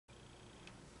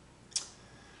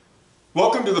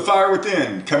Welcome to The Fire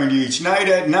Within, coming to you each night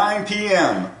at 9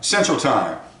 p.m. Central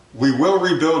Time. We will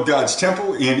rebuild God's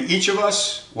temple in each of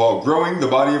us while growing the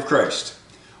body of Christ.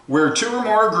 Where two or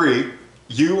more agree,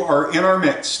 you are in our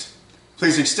midst.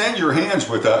 Please extend your hands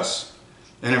with us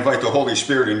and invite the Holy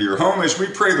Spirit into your home as we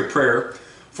pray the prayer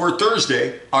for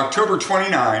Thursday, October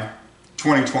 29,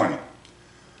 2020.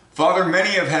 Father, many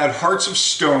have had hearts of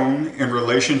stone in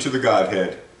relation to the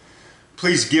Godhead.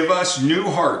 Please give us new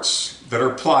hearts that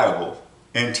are pliable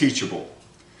and teachable.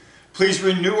 Please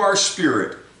renew our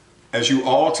spirit as you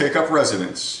all take up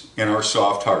residence in our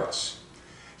soft hearts.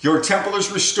 Your temple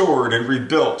is restored and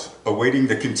rebuilt, awaiting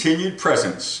the continued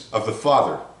presence of the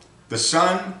Father, the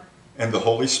Son, and the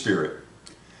Holy Spirit.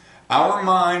 Our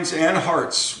minds and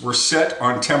hearts were set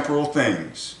on temporal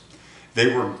things.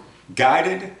 They were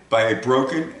guided by a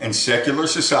broken and secular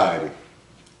society.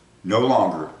 No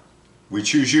longer. We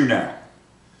choose you now.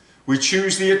 We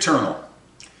choose the eternal.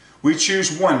 We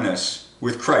choose oneness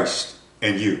with Christ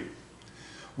and you.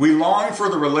 We long for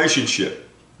the relationship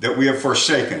that we have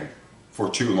forsaken for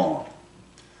too long.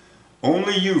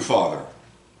 Only you, Father,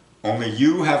 only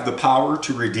you have the power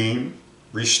to redeem,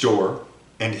 restore,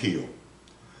 and heal.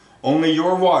 Only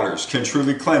your waters can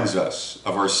truly cleanse us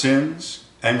of our sins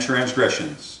and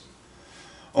transgressions.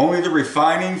 Only the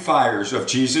refining fires of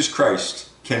Jesus Christ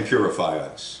can purify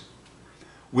us.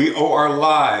 We owe our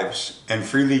lives and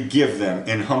freely give them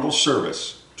in humble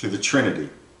service to the Trinity.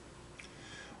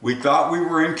 We thought we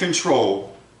were in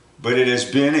control, but it has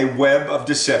been a web of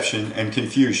deception and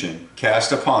confusion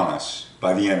cast upon us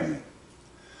by the enemy.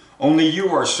 Only you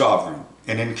are sovereign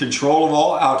and in control of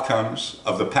all outcomes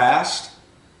of the past,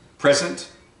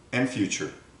 present, and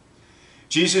future.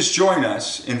 Jesus, join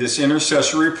us in this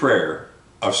intercessory prayer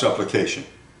of supplication.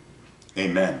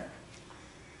 Amen.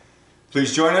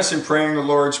 Please join us in praying the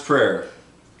Lord's Prayer.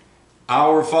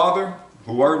 Our Father,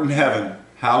 who art in heaven,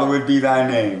 hallowed be thy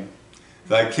name.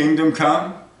 Thy kingdom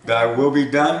come, thy will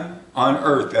be done, on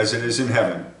earth as it is in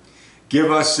heaven. Give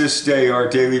us this day our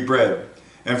daily bread,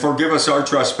 and forgive us our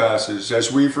trespasses, as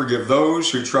we forgive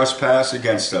those who trespass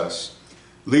against us.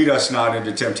 Lead us not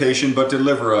into temptation, but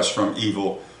deliver us from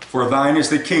evil. For thine is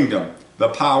the kingdom, the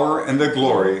power, and the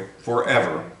glory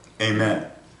forever.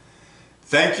 Amen.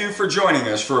 Thank you for joining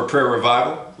us for a prayer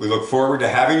revival. We look forward to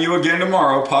having you again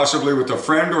tomorrow, possibly with a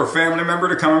friend or family member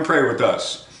to come and pray with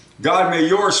us. God, may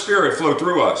your spirit flow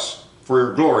through us for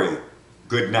your glory.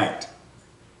 Good night.